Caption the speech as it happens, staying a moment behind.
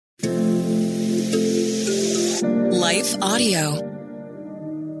Life Audio.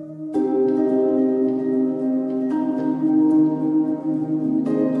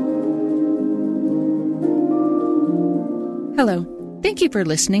 Hello. Thank you for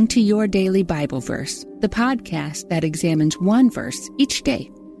listening to Your Daily Bible Verse, the podcast that examines one verse each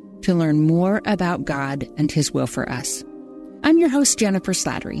day to learn more about God and His will for us. I'm your host, Jennifer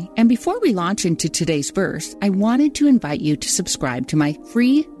Slattery, and before we launch into today's verse, I wanted to invite you to subscribe to my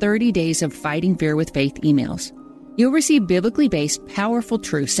free 30 Days of Fighting Fear with Faith emails. You'll receive biblically based, powerful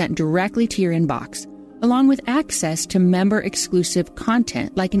truth sent directly to your inbox, along with access to member-exclusive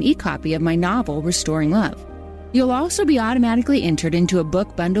content like an e-copy of my novel, Restoring Love. You'll also be automatically entered into a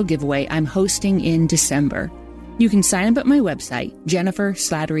book bundle giveaway I'm hosting in December. You can sign up at my website, Jennifer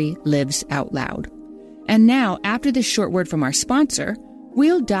Slattery Lives Out Loud. And now, after this short word from our sponsor,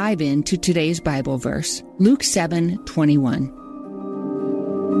 we'll dive into today's Bible verse, Luke 7:21.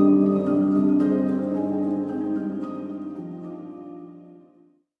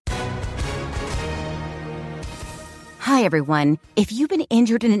 Hi, everyone. If you've been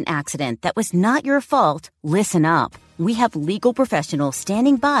injured in an accident that was not your fault, listen up. We have legal professionals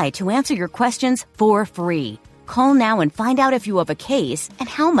standing by to answer your questions for free. Call now and find out if you have a case and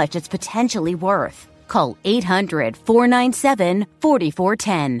how much it's potentially worth. Call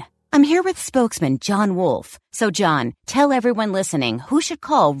 800-497-4410. I'm here with spokesman John Wolf. So, John, tell everyone listening who should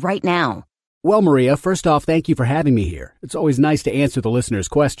call right now. Well, Maria, first off, thank you for having me here. It's always nice to answer the listeners'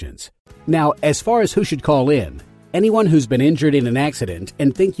 questions. Now, as far as who should call in, anyone who's been injured in an accident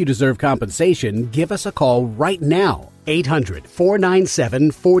and think you deserve compensation, give us a call right now.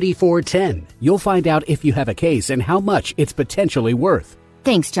 800-497-4410. You'll find out if you have a case and how much it's potentially worth.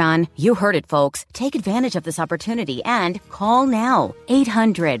 Thanks, John. You heard it, folks. Take advantage of this opportunity and call now.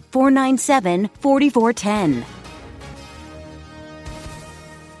 800-497-4410.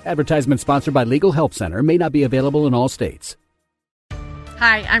 Advertisement sponsored by Legal Help Center. May not be available in all states.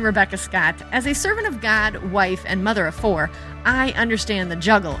 Hi, I'm Rebecca Scott. As a servant of God, wife, and mother of four, I understand the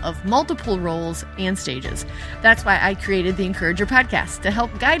juggle of multiple roles and stages. That's why I created the Encourager podcast to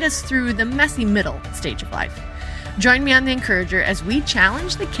help guide us through the messy middle stage of life. Join me on the Encourager as we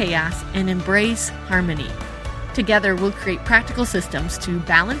challenge the chaos and embrace harmony. Together, we'll create practical systems to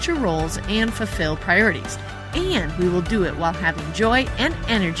balance your roles and fulfill priorities. And we will do it while having joy and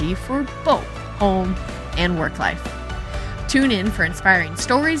energy for both home and work life. Tune in for inspiring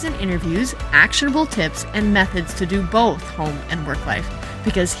stories and interviews, actionable tips, and methods to do both home and work life.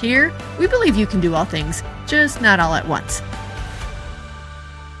 Because here, we believe you can do all things, just not all at once.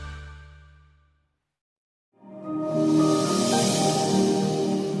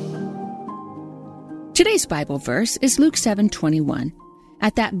 Today's Bible verse is Luke 7:21.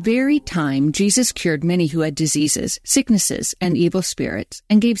 At that very time, Jesus cured many who had diseases, sicknesses, and evil spirits,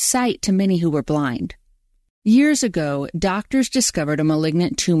 and gave sight to many who were blind. Years ago, doctors discovered a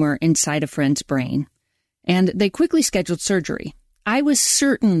malignant tumor inside a friend's brain, and they quickly scheduled surgery. I was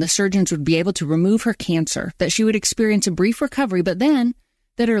certain the surgeons would be able to remove her cancer, that she would experience a brief recovery, but then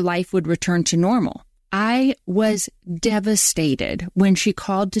that her life would return to normal. I was devastated when she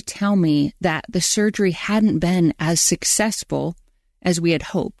called to tell me that the surgery hadn't been as successful as we had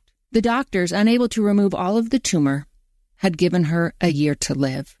hoped. The doctors, unable to remove all of the tumor, had given her a year to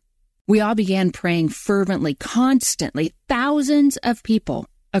live. We all began praying fervently, constantly, thousands of people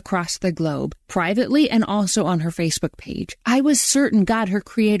across the globe, privately and also on her Facebook page. I was certain God, her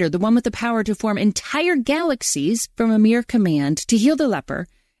creator, the one with the power to form entire galaxies from a mere command, to heal the leper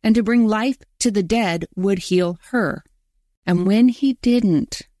and to bring life to the dead, would heal her. And when he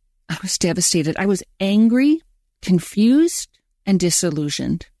didn't, I was devastated. I was angry, confused, and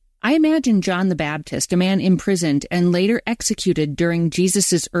disillusioned. I imagine John the Baptist, a man imprisoned and later executed during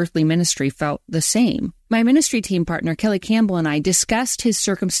Jesus' earthly ministry, felt the same. My ministry team partner, Kelly Campbell, and I discussed his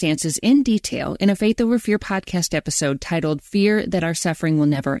circumstances in detail in a Faith Over Fear podcast episode titled Fear That Our Suffering Will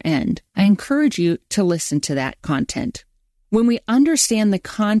Never End. I encourage you to listen to that content. When we understand the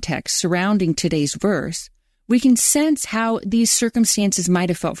context surrounding today's verse, we can sense how these circumstances might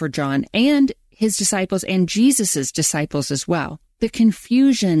have felt for John and his disciples and Jesus' disciples as well. The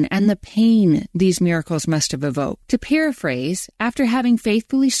confusion and the pain these miracles must have evoked. To paraphrase, after having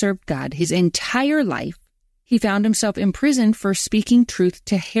faithfully served God his entire life, he found himself imprisoned for speaking truth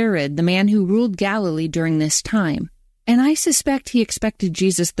to Herod, the man who ruled Galilee during this time. And I suspect he expected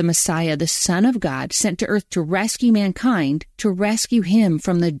Jesus, the Messiah, the Son of God, sent to earth to rescue mankind, to rescue him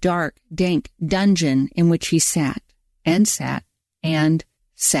from the dark, dank dungeon in which he sat.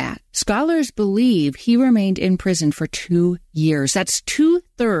 Scholars believe he remained in prison for 2 years. That's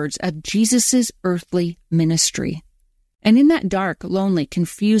 2/3 of Jesus' earthly ministry. And in that dark, lonely,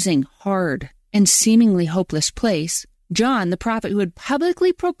 confusing, hard, and seemingly hopeless place, John, the prophet who had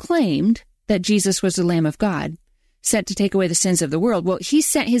publicly proclaimed that Jesus was the Lamb of God, sent to take away the sins of the world, well, he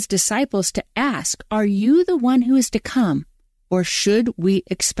sent his disciples to ask, are you the one who is to come, or should we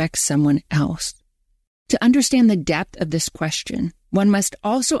expect someone else? To understand the depth of this question, one must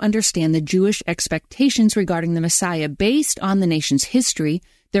also understand the Jewish expectations regarding the Messiah based on the nation's history,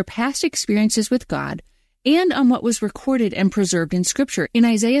 their past experiences with God, and on what was recorded and preserved in Scripture. In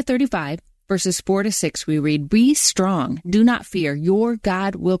Isaiah 35, verses 4-6, we read, "Be strong, do not fear, your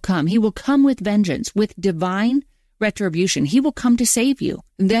God will come. He will come with vengeance, with divine retribution. He will come to save you.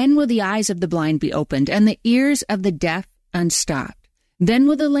 Then will the eyes of the blind be opened, and the ears of the deaf unstopped. Then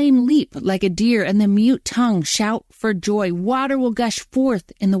will the lame leap like a deer, and the mute tongue shout for joy. Water will gush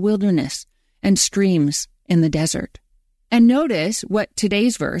forth in the wilderness, and streams in the desert." And notice what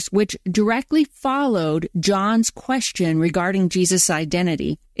today's verse, which directly followed John's question regarding Jesus'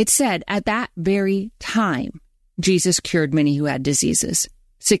 identity, it said, at that very time, Jesus cured many who had diseases,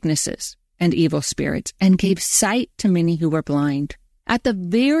 sicknesses, and evil spirits, and gave sight to many who were blind. At the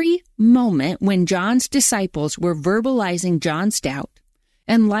very moment when John's disciples were verbalizing John's doubt,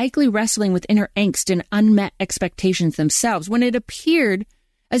 and likely wrestling with inner angst and unmet expectations themselves, when it appeared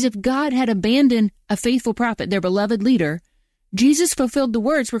as if God had abandoned a faithful prophet, their beloved leader, Jesus fulfilled the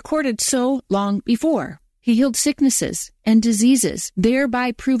words recorded so long before. He healed sicknesses and diseases,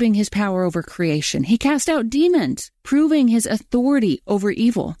 thereby proving his power over creation. He cast out demons, proving his authority over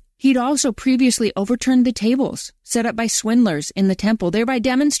evil. He'd also previously overturned the tables set up by swindlers in the temple, thereby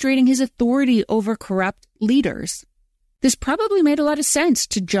demonstrating his authority over corrupt leaders. This probably made a lot of sense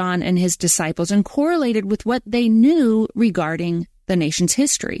to John and his disciples and correlated with what they knew regarding the nation's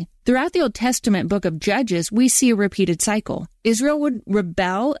history. Throughout the Old Testament book of Judges, we see a repeated cycle. Israel would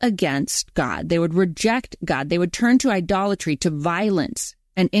rebel against God. They would reject God. They would turn to idolatry, to violence,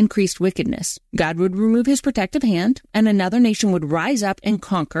 and increased wickedness. God would remove his protective hand, and another nation would rise up and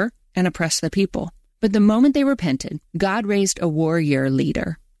conquer and oppress the people. But the moment they repented, God raised a warrior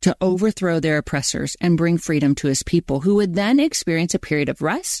leader to overthrow their oppressors and bring freedom to his people, who would then experience a period of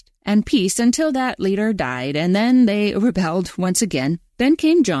rest and peace until that leader died, and then they rebelled once again. Then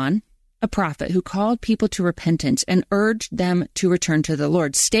came John, a prophet who called people to repentance and urged them to return to the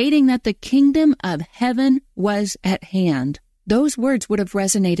Lord, stating that the kingdom of heaven was at hand. Those words would have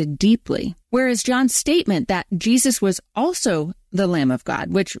resonated deeply, whereas John's statement that Jesus was also the Lamb of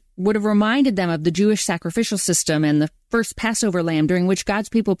God, which would have reminded them of the Jewish sacrificial system and the first Passover lamb, during which God's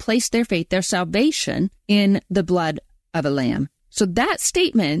people placed their faith, their salvation, in the blood of a lamb. So that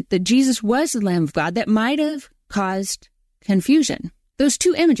statement that Jesus was the Lamb of God, that might have caused confusion. Those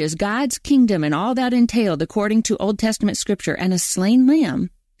two images, God's kingdom and all that entailed according to Old Testament scripture, and a slain lamb,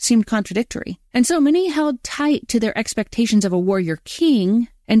 seemed contradictory. And so many held tight to their expectations of a warrior king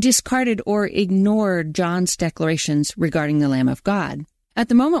and discarded or ignored John's declarations regarding the Lamb of God. At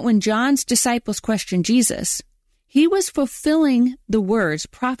the moment when John's disciples questioned Jesus, he was fulfilling the words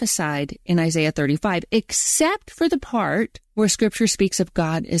prophesied in Isaiah 35, except for the part where Scripture speaks of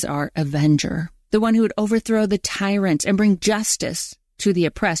God as our avenger, the one who would overthrow the tyrants and bring justice to the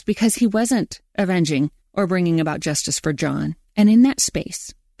oppressed, because he wasn't avenging or bringing about justice for John. And in that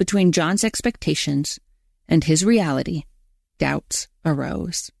space, between John's expectations and his reality, doubts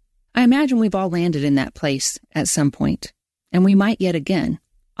arose. I imagine we've all landed in that place at some point, and we might yet again.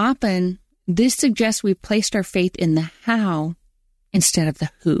 Often, this suggests we've placed our faith in the how instead of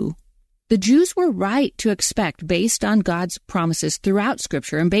the who. The Jews were right to expect, based on God's promises throughout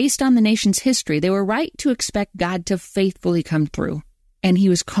Scripture and based on the nation's history, they were right to expect God to faithfully come through. And he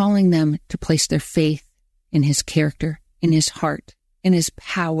was calling them to place their faith in his character, in his heart, in his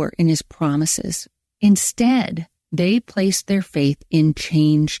power, in his promises. Instead, they placed their faith in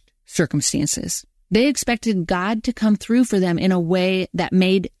changed circumstances. They expected God to come through for them in a way that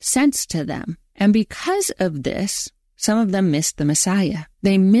made sense to them. And because of this, some of them missed the Messiah.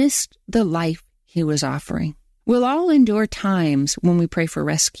 They missed the life he was offering. We'll all endure times when we pray for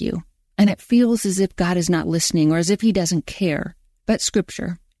rescue, and it feels as if God is not listening or as if he doesn't care. But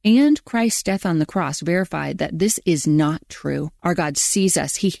Scripture and Christ's death on the cross verified that this is not true. Our God sees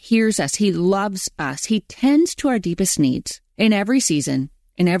us. He hears us. He loves us. He tends to our deepest needs. In every season,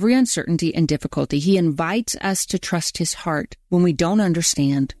 in every uncertainty and difficulty, he invites us to trust his heart when we don't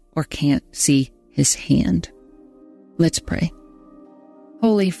understand or can't see his hand. Let's pray.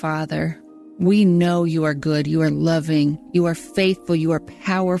 Holy Father, we know you are good, you are loving, you are faithful, you are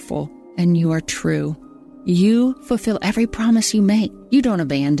powerful, and you are true. You fulfill every promise you make. You don't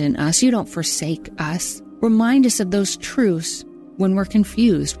abandon us. You don't forsake us. Remind us of those truths when we're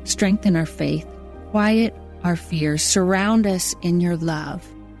confused. Strengthen our faith. Quiet our fears. Surround us in your love.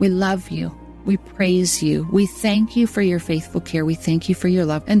 We love you. We praise you. We thank you for your faithful care. We thank you for your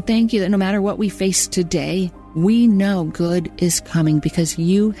love. And thank you that no matter what we face today, we know good is coming because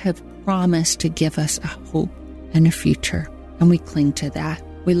you have promised to give us a hope and a future. And we cling to that.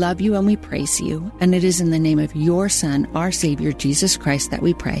 We love you and we praise you. And it is in the name of your Son, our Savior, Jesus Christ, that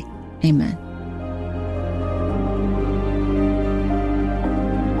we pray. Amen.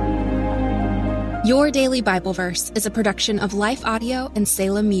 Your Daily Bible Verse is a production of Life Audio and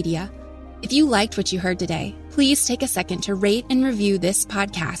Salem Media. If you liked what you heard today, please take a second to rate and review this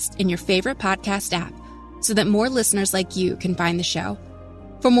podcast in your favorite podcast app so that more listeners like you can find the show.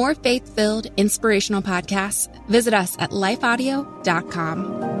 For more faith-filled, inspirational podcasts, visit us at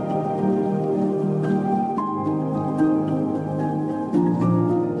lifeaudio.com.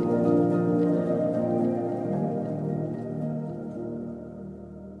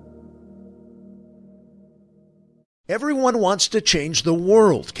 Everyone wants to change the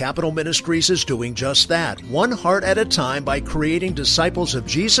world. Capital Ministries is doing just that, one heart at a time, by creating disciples of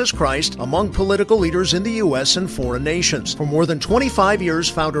Jesus Christ among political leaders in the U.S. and foreign nations. For more than 25 years,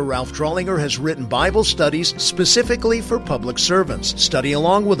 founder Ralph Drollinger has written Bible studies specifically for public servants. Study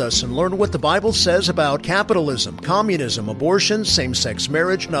along with us and learn what the Bible says about capitalism, communism, abortion, same-sex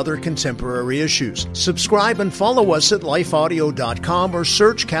marriage, and other contemporary issues. Subscribe and follow us at lifeaudio.com or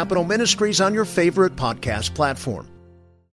search Capital Ministries on your favorite podcast platform.